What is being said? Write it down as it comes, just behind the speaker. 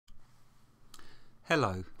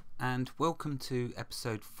Hello and welcome to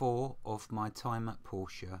episode 4 of my Time at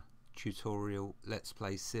Portia tutorial Let's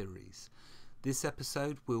Play series. This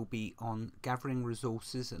episode will be on gathering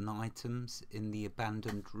resources and items in the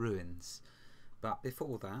abandoned ruins. But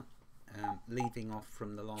before that, leaving off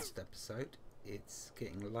from the last episode, it's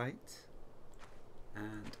getting late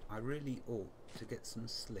and I really ought to get some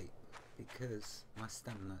sleep because my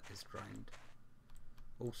stamina is drained.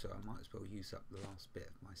 Also, I might as well use up the last bit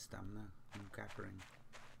of my stamina on gathering.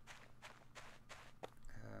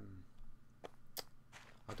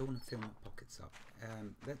 I don't want to fill my pockets up.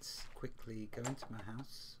 Let's quickly go into my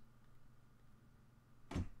house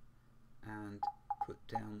and put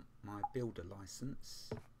down my builder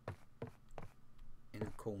license in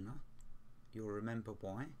a corner. You'll remember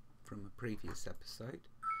why from a previous episode,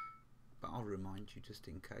 but I'll remind you just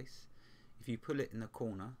in case. If you pull it in the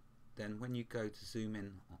corner, then when you go to zoom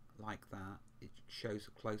in like that, it shows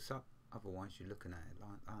a close-up, otherwise you're looking at it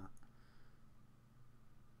like that.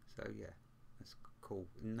 So yeah, that's cool.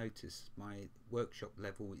 Notice my workshop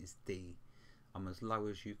level is D. I'm as low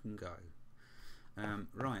as you can go.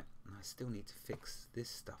 Right, I still need to fix this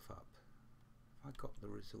stuff up. Have I got the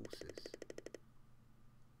resources?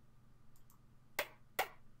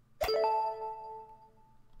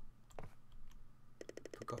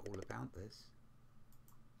 Forgot all about this.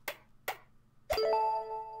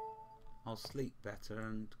 I'll sleep better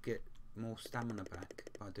and get more stamina back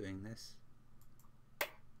by doing this.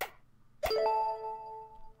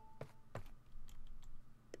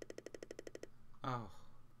 Oh,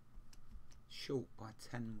 short by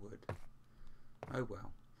 10 wood. Oh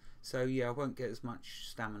well. So yeah, I won't get as much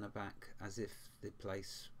stamina back as if the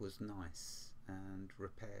place was nice and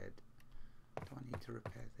repaired. Do I need to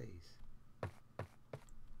repair these?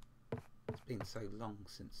 It's been so long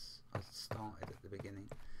since I started at the beginning.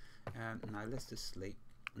 No, let's just sleep.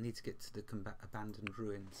 I need to get to the abandoned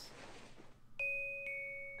ruins.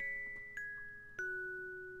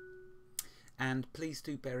 And please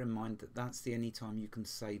do bear in mind that that's the only time you can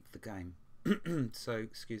save the game. So,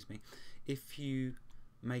 excuse me, if you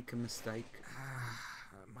make a mistake...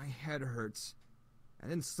 My head hurts. I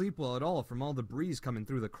didn't sleep well at all from all the breeze coming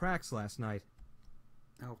through the cracks last night.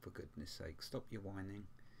 Oh, for goodness sake, stop your whining.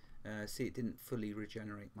 See, it didn't fully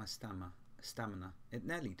regenerate my stamina. It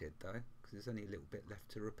nearly did though, because there's only a little bit left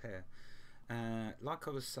to repair. Like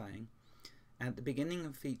I was saying, at the beginning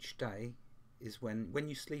of each day is when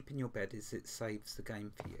you sleep in your bed, is it saves the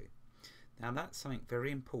game for you. Now that's something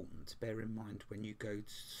very important to bear in mind when you go to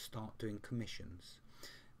start doing commissions.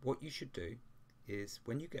 What you should do is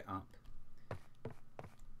when you get up,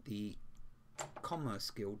 the commerce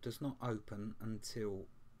guild does not open until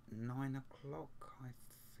 9 o'clock, I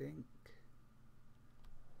think.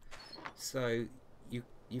 So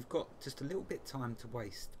you've got just a little bit time to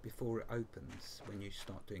waste before it opens when you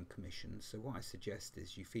start doing commissions. So what I suggest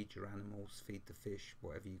is you feed your animals, feed the fish,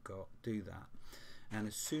 whatever you got, do that. And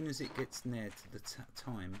as soon as it gets near to the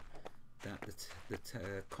time that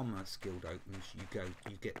the commerce guild opens,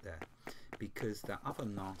 you get there, because that other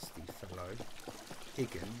nasty fellow,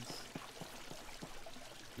 Higgins,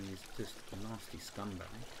 who is just a nasty scumbag,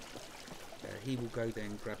 he will go there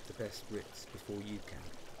and grab the best writs before you can.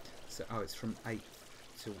 So, oh, it's from 8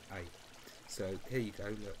 till 8. So here you go,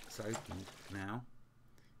 look, it's opened now.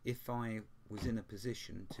 If I was in a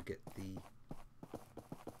position to get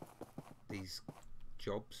these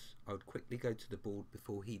jobs, I would quickly go to the board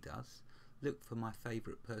before he does, look for my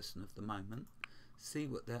favourite person of the moment, see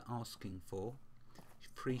what they're asking for.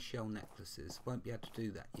 Free shell necklaces, won't be able to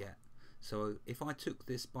do that yet. So if I took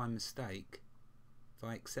this by mistake, if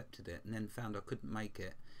I accepted it and then found I couldn't make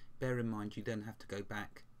it, bear in mind you then have to go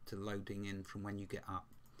back to loading in from when you get up,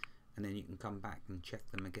 and then you can come back and check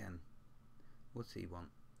them again. What's he want?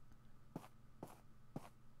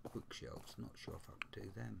 Bookshelves, not sure if I can do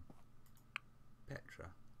them. Petra,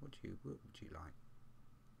 what would you like?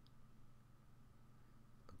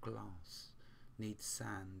 A glass. Need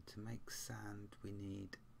sand. To make sand we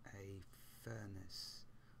need a furnace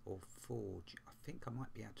or forge. I think I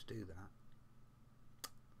might be able to do that.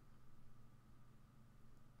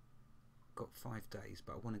 Got 5 days,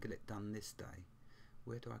 but I want to get it done this day.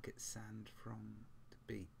 Where do I get sand from? The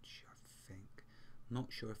beach, I think. Not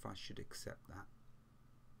sure if I should accept that.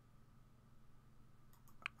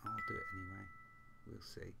 I'll do it anyway. We'll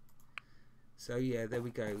see. So yeah, there we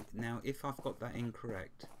go. Now if I've got that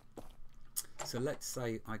incorrect, so let's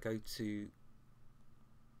say I go to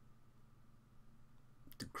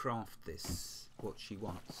craft this, what she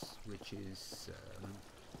wants, which is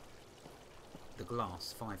the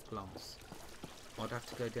glass, 5 glass. I'd have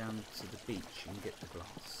to go down to the beach and get the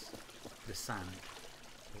glass, the sand.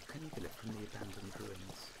 Or can you Google it from the abandoned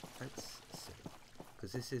ruins. Let's see,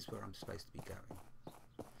 because this is where I'm supposed to be going.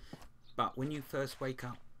 But when you first wake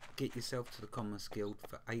up, get yourself to the Commerce Guild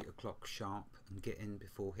for 8 o'clock sharp and get in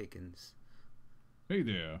before Higgins. Hey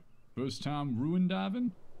there. First time ruin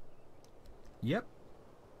diving? Yep.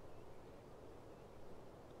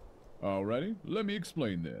 Alrighty, let me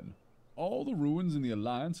explain then. All the ruins in the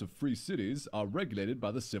Alliance of Free Cities are regulated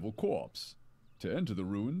by the Civil Corps. To enter the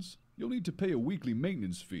ruins, you'll need to pay a weekly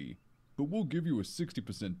maintenance fee, but we'll give you a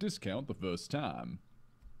 60% discount the first time.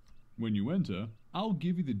 When you enter, I'll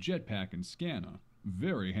give you the jetpack and scanner.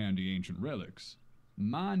 Very handy ancient relics.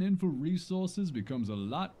 Mining for resources becomes a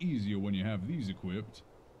lot easier when you have these equipped.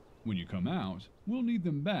 When you come out, we'll need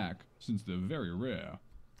them back, since they're very rare.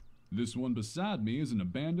 This one beside me is an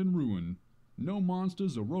abandoned ruin. No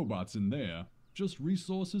monsters or robots in there, just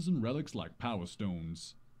resources and relics like power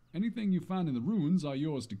stones. Anything you find in the ruins are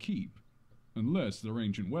yours to keep. Unless they're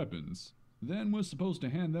ancient weapons. Then we're supposed to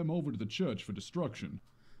hand them over to the church for destruction.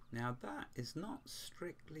 Now that is not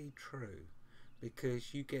strictly true,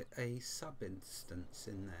 because you get a sub-instance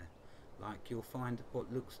in there. Like you'll find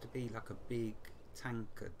what looks to be like a big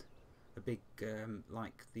tankard, a big,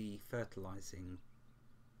 like the fertilizing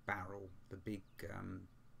barrel, the big,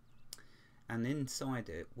 and inside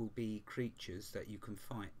it will be creatures that you can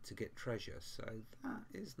fight to get treasure. So that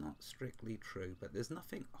is not strictly true, but there's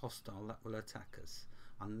nothing hostile that will attack us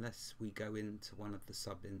unless we go into one of the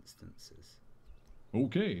sub-instances.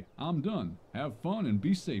 Okay, I'm done. Have fun and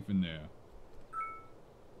be safe in there.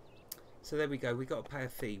 So there we go, we got to pay a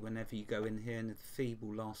fee whenever you go in here, and the fee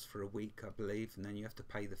will last for a week, I believe, and then you have to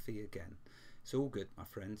pay the fee again. It's all good, my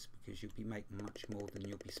friends, because you'll be making much more than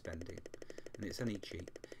you'll be spending, and it's only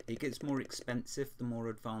cheap. It gets more expensive the more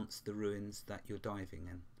advanced the ruins that you're diving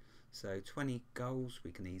in. So 20 goals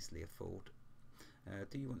we can easily afford.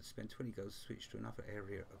 Do you want to spend 20 goals to switch to another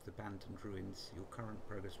area of the abandoned ruins? Your current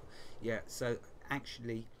progress. Yeah, so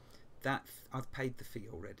actually that I've paid the fee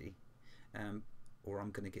already, or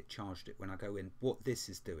I'm going to get charged it when I go in. What this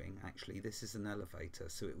is doing, actually, this is an elevator,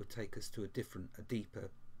 so it would take us to a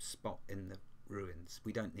deeper spot in the ruins.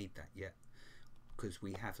 We don't need that yet because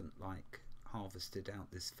we haven't like harvested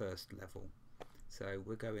out this first level. So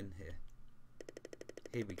we'll go in here.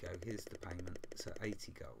 Here we go, here's the payment. So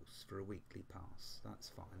 80 goals for a weekly pass. That's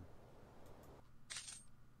fine.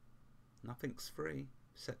 Nothing's free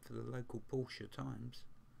except for the local Portia Times.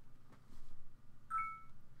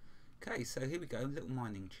 Okay, so here we go, little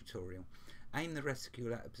mining tutorial. Aim the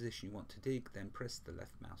reticule at a position you want to dig, then press the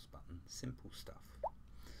left mouse button. Simple stuff.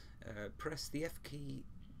 Press the F key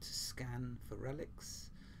to scan for relics.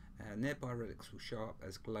 Nearby relics will show up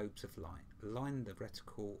as globes of light. Align the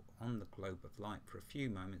reticle on the globe of light for a few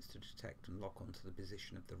moments to detect and lock onto the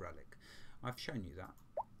position of the relic. I've shown you that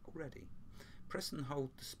already. Press and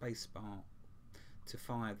hold the space bar to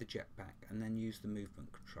fire the jetpack and then use the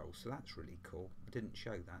movement control. So that's really cool. I didn't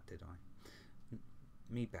show that, did I?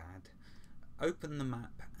 Me bad. Open the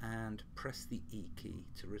map and press the E key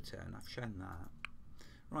to return. I've shown that.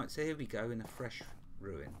 Right, so here we go in a fresh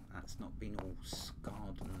ruin. That's not been all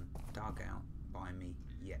scarred and dug out by me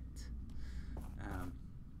yet.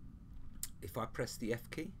 If I press the F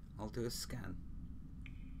key, I'll do a scan.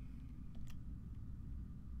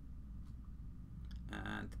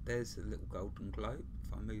 And there's a little golden globe.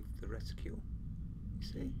 If I move the reticule, you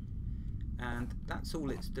see? And that's all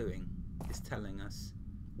it's doing, is telling us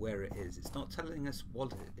where it is. It's not telling us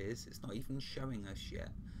what it is. It's not even showing us yet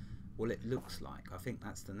what it looks like. I think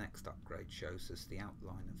that's the next upgrade, shows us the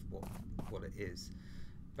outline of what it is.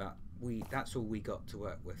 But that's all we got to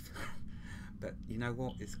work with. But you know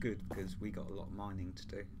what? It's good because we got a lot of mining to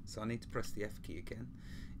do. So I need to press the F key again.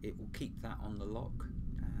 It will keep that on the lock,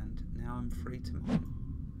 and now I'm free to mine.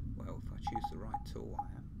 Well, if I choose the right tool,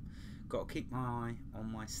 I am. Got to keep my eye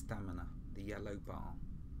on my stamina, the yellow bar.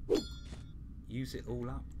 Use it all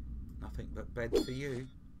up. Nothing but bed for you.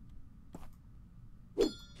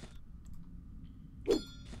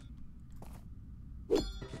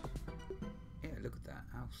 Yeah, look at that.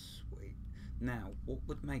 How sweet. Now, what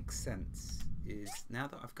would make sense is, now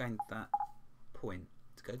that I've gained that point,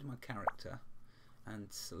 to go to my character and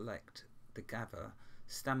select the gather.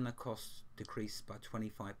 Stamina costs decreased by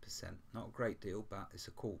 25%. Not a great deal, but it's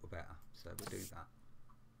a quarter better. So we'll do that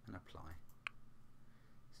and apply.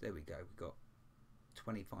 So there we go. We've got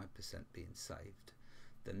 25% being saved.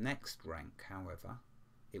 The next rank, however,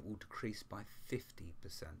 it will decrease by 50%.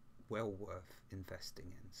 Well worth investing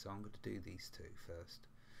in. So I'm going to do these two first.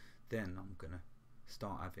 Then I'm going to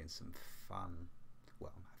start having some fun.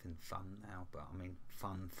 Well, I'm having fun now, but I mean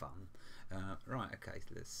fun. Right, okay,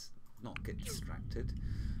 let's not get distracted.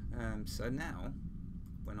 So now,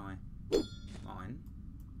 when I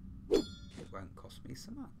cost me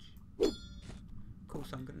so much. Of course,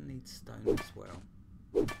 I'm going to need stone as well.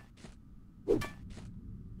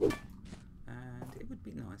 And it would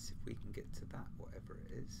be nice if we can get to that, whatever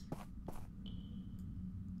it is.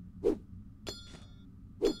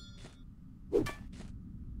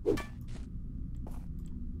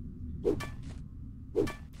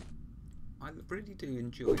 I really do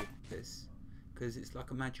enjoy this because it's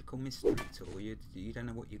like a magical mystery tour. You don't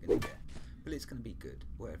know what you're going to get, but it's going to be good,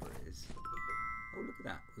 whatever it is. Oh, look at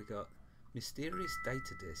that. We got mysterious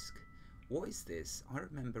data disk. What is this? I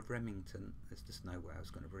remember Remington. There's just no way I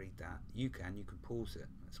was going to read that. You can pause it.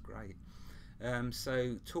 That's great.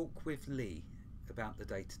 So talk with Lee about the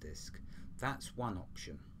data disk. That's one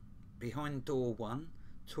option. Behind door 1,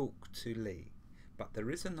 talk to Lee. But there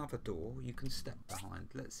is another door you can step behind.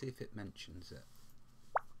 Let's see if it mentions it.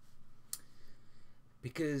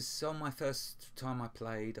 Because on my first time I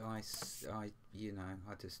played, I just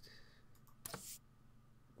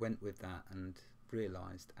went with that and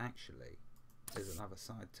realised actually there's another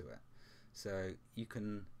side to it. So you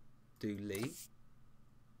can do Lee,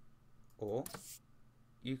 or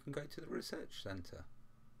you can go to the research centre.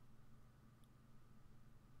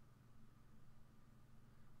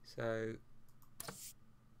 So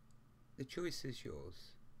the choice is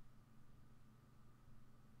yours.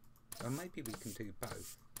 Or maybe we can do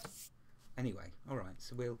both. Anyway, alright,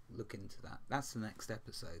 so we'll look into that. That's the next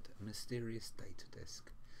episode, a mysterious data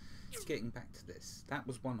disk. Getting back to this, that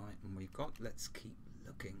was one item we got. Let's keep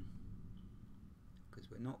looking, because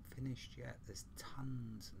we're not finished yet. There's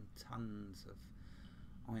tons and tons of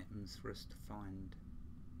items for us to find.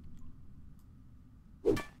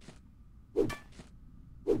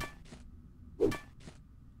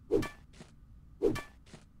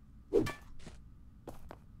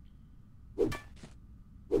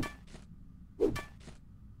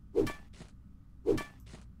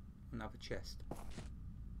 Another chest.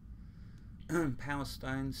 Power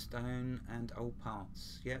stone, stone, and old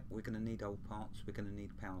parts. Yep, we're going to need old parts. We're going to need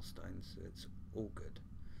power stones. So it's all good.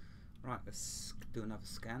 Right, let's do another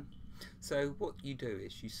scan. So what you do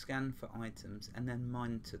is you scan for items and then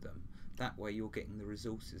mine to them. That way you're getting the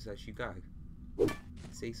resources as you go.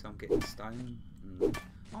 See, so I'm getting stone. And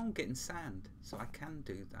I'm getting sand, so I can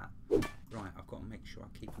do that. Right, I've got to make sure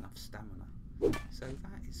I keep enough stamina. So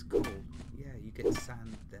that is cool. Yeah, you get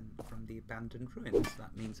sand then from the abandoned ruins.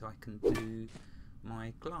 That means I can do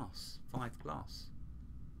my glass, 5 glass.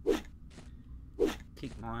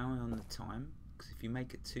 Keep my eye on the time, because if you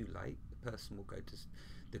make it too late, the person will go to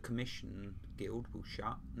the commission guild will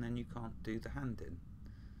shut, and then you can't do the hand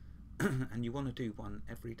in. And you want to do one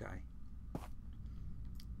every day.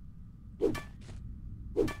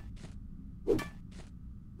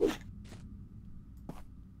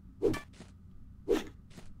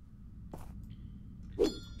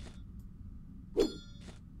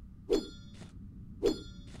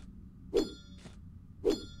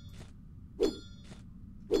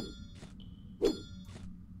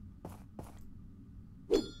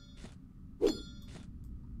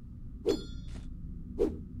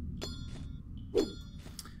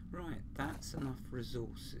 Enough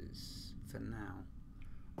resources for now.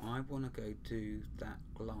 I want to go do that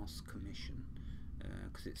glass commission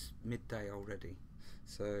because it's midday already.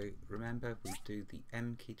 So remember, we do the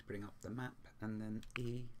M key to bring up the map and then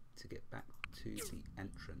E to get back to the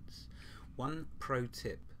entrance. One pro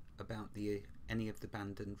tip about any of the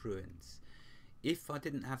abandoned ruins: if I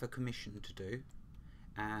didn't have a commission to do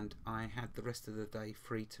and I had the rest of the day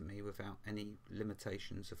free to me without any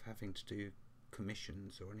limitations of having to do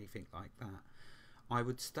commissions or anything like that, I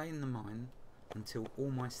would stay in the mine until all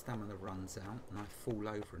my stamina runs out and I fall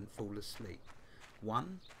over and fall asleep.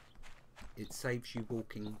 One, it saves you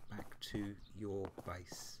walking back to your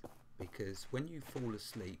base, because when you fall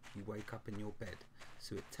asleep you wake up in your bed,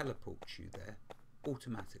 so it teleports you there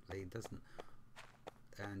automatically. It doesn't,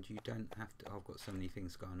 and you don't have to. I've got so many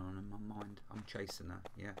things going on in my mind. I'm chasing her.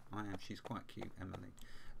 Yeah, I am. She's quite cute, Emily,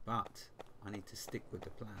 but I need to stick with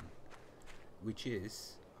the plan, which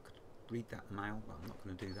is, I could read that mail, but I'm not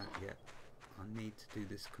going to do that yet. I need to do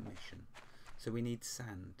this commission. So we need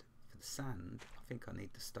sand. For the sand, I think I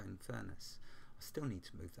need the stone furnace. I still need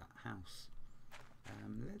to move that house.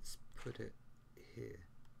 Let's put it here.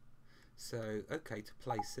 So, okay, to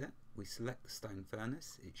place it, we select the stone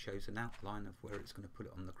furnace. It shows an outline of where it's going to put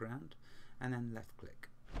it on the ground, and then left click.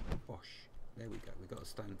 Bosh. There we go. We've got a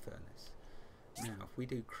stone furnace. Now, if we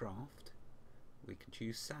do craft, we can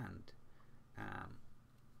choose sand.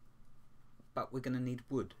 But we're going to need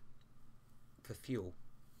wood for fuel,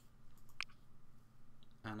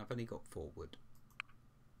 and I've only got 4 wood,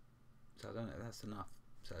 so I don't know if that's enough.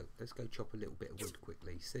 So let's go chop a little bit of wood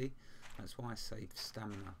quickly. See, that's why I saved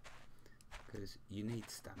stamina, because you need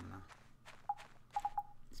stamina.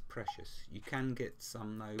 It's precious. You can get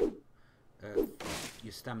some though,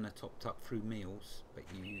 your stamina topped up through meals, but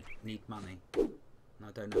you need money, and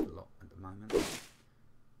I don't have a lot at the moment.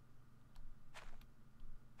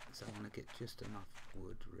 So I want to get just enough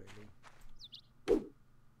wood, really.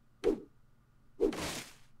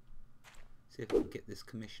 See if I can get this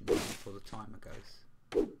commission done before the timer goes.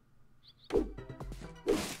 Oh,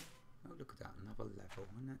 look at that, another level,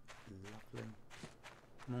 isn't it? Lovely.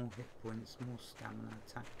 More hit points, more stamina,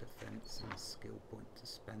 attack, defense, and a skill point to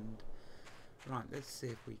spend. Right, let's see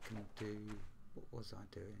if we can do... What was I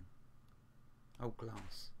doing? Oh,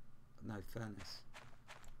 glass. No, furnace.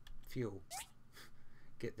 Fuel.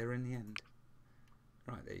 Get there in the end.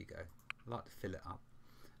 Right, there you go. I like to fill it up.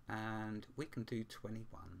 And we can do 21.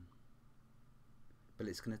 But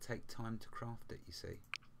it's going to take time to craft it, you see.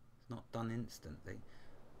 It's not done instantly.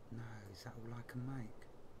 No, is that all I can make?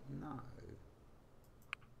 No.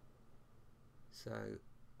 So,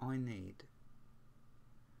 I need...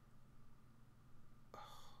 Oh,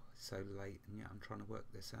 it's so late, and yet I'm trying to work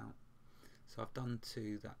this out. So I've done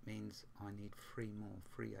 2, that means I need 3 more.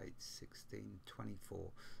 3, 8, 16,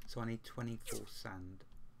 24. So I need 24 sand.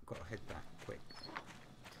 I've got to head back quick.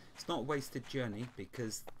 It's not a wasted journey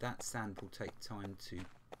because that sand will take time to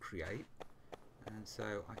create. And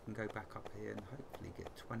so I can go back up here and hopefully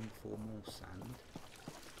get 24 more sand.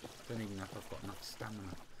 Don't even know if I've got enough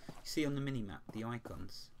stamina. You see on the mini-map, the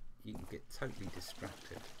icons, you can get totally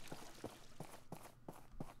distracted.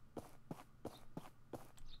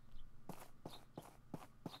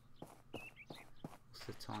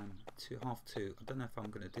 The time, 2:30. I don't know if I'm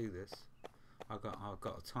going to do this. I've got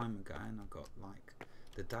a timer going. I've got like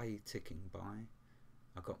the day ticking by.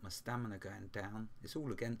 I've got my stamina going down. It's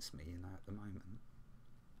all against me, you know, at the moment.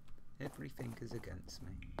 Everything is against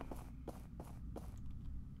me.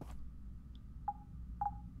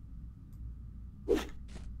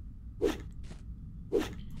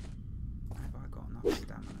 Have I got enough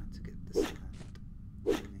stamina to get the sand? I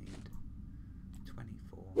need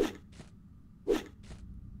 24.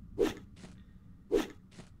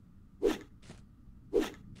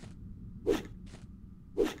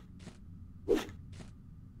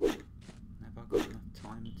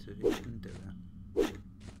 To even do it.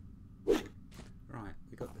 Right,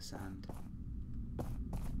 we got the sand.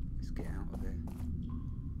 Let's get out of here.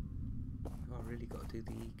 Have I really got to do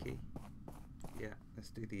the E key? Yeah, let's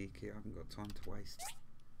do the E key. I haven't got time to waste.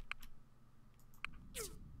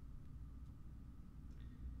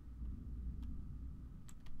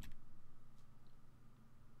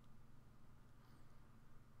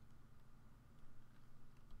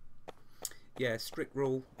 Yeah, strict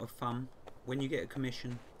rule of thumb. When you get a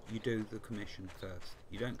commission, you do the commission first.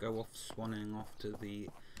 You don't go off swanning off to the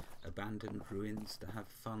abandoned ruins to have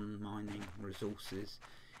fun mining resources.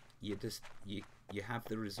 You have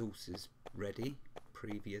the resources ready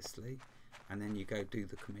previously, and then you go do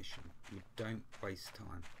the commission. You don't waste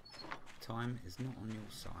time. Time is not on your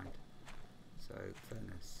side. So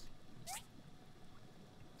furnace,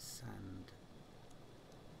 sand.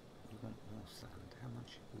 We want more sand. How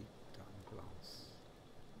much have we done? Glass.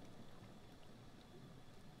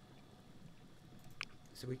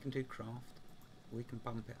 So we can do craft, we can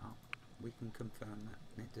bump it up, we can confirm that,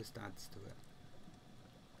 and it just adds to it.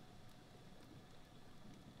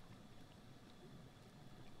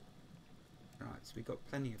 Right, so we've got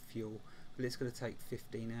plenty of fuel, but it's going to take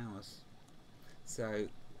 15 hours. So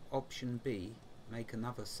option B, make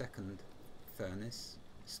another second furnace,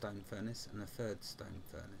 stone furnace, and a third stone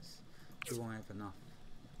furnace. Do I have enough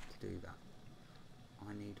to do that?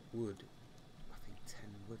 I need wood. I think 10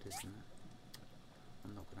 wood, isn't it?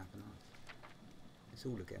 I'm not going to have enough. It's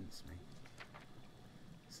all against me.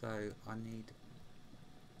 So I need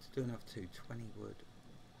to do enough to 20 wood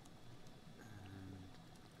and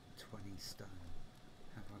 20 stone.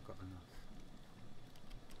 Have I got enough?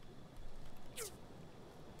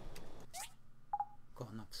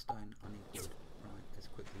 Got enough stone, I need wood. Right, let's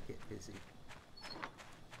quickly get busy.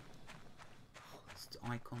 Oh, there's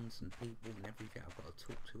icons and people and everything I've got to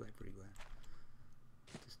talk to everywhere.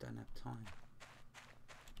 I just don't have time.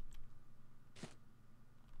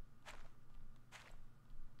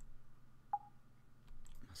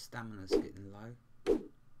 Stamina's getting low.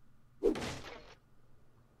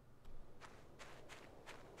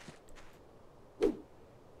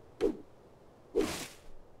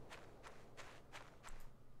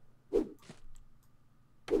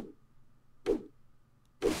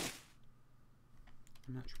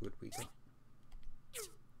 How much wood we got?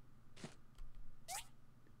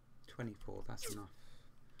 24, that's enough.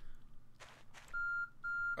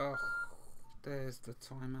 Oh, there's the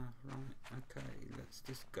timer. Right, okay, let's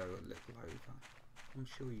just go a little over. I'm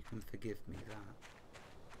sure you can forgive me that.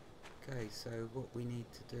 Okay, so what we need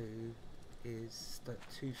to do is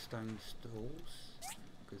 2 stone stalls,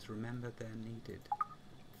 because remember they're needed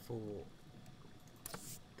for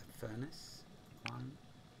the furnace. 1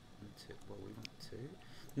 and 2. Well, we want 2.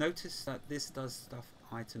 Notice that this does stuff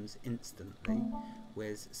items instantly,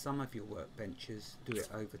 whereas some of your workbenches do it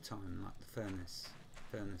over time, like the furnaces.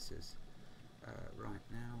 Right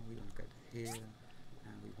now we want to go to here,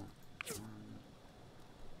 and we want 1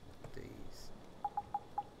 of these.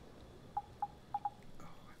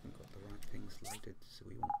 Oh, I haven't got the right things loaded, so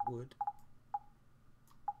we want wood,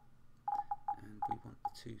 and we want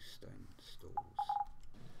the 2 stone stalls.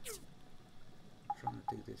 I'm trying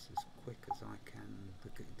to do this as quick as I can.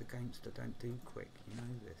 The gamester don't do quick, you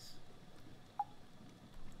know this.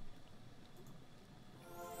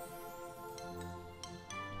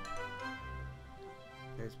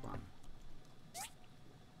 There's 1.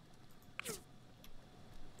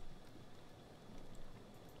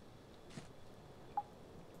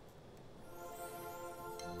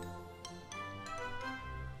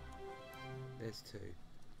 There's 2.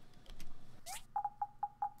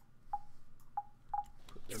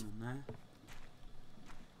 Put them on there.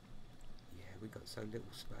 Yeah, we got so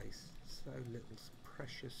little space. So little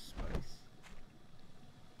precious space.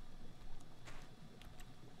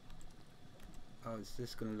 Oh, is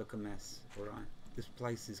this going to look a mess? Alright, this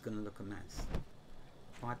place is going to look a mess.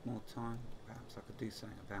 If I had more time, perhaps I could do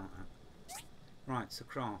something about it. Right, so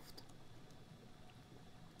craft.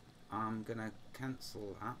 I'm going to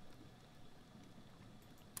cancel that.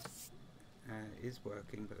 It is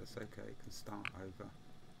working, but that's okay, it can start over.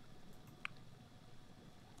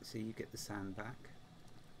 So you get the sand back.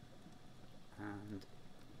 And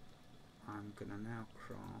I'm going to now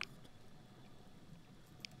craft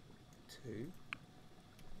 2.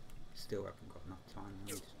 Still haven't got enough time, I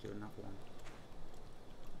need to do another one.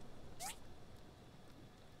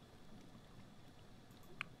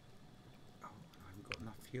 Oh, I haven't got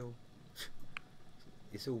enough fuel.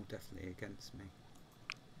 It's all definitely against me.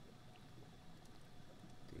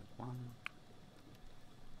 Do 1.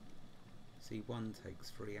 See, 1 takes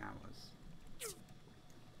 3 hours.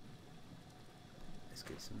 Let's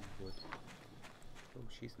get some more wood. Oh,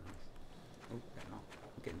 she's nice. Oh, better not.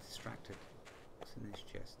 I'm getting distracted. What's in this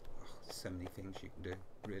chest? Oh, there's so many things you can do,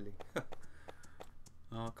 really.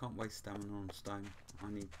 Oh, I can't waste stamina on stone.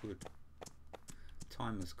 I need wood.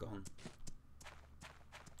 Timer's gone.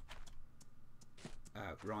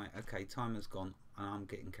 Right, okay, timer's gone and I'm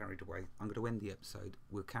getting carried away. I'm going to end the episode.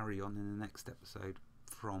 We'll carry on in the next episode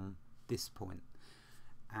from this point.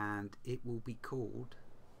 And it will be called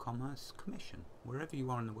Commerce Commission. Wherever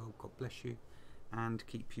you are in the world, God bless you and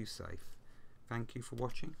keep you safe. Thank you for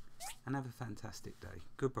watching and have a fantastic day.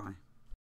 Goodbye.